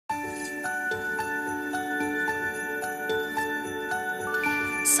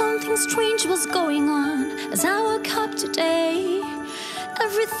Something strange was going on as I woke up today.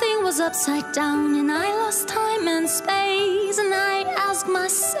 Everything was upside down and I lost time and space. And I asked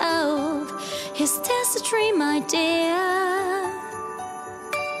myself, is this a dream, my dear?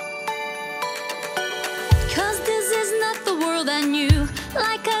 'Cause this is not the world I knew,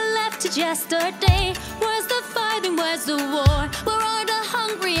 like I left it yesterday. Where's the fighting, where's the war? Where are the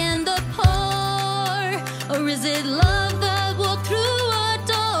hungry and the poor? Or is it love that walked through a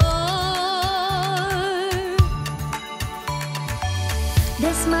door?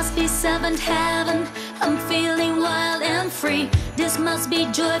 This must be seventh heaven, I'm feeling wild and free. This must be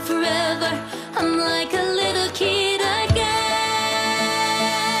joy forever, I'm like a little kid again.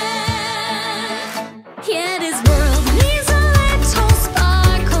 Yeah, this world needs a little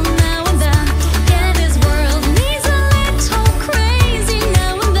sparkle now and then. Yeah, this world needs a little crazy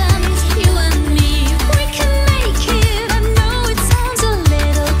now and then. You and me, we can make it. I know it sounds a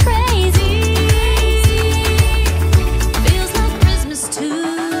little crazy. Feels like Christmas to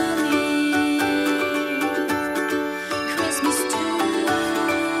me. Christmas to me.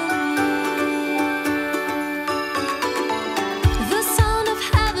 The sound of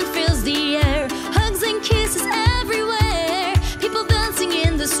heaven fills the air. Hugs and kisses everywhere. People dancing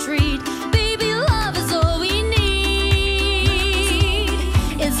in the street. Baby, love is all we need.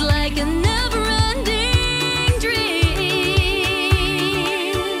 It's like a never-ending dream.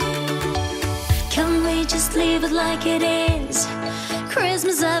 Can we just leave it like it is?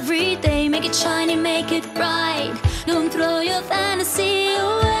 Christmas every day. Make it shiny, make it bright. Don't throw your fantasy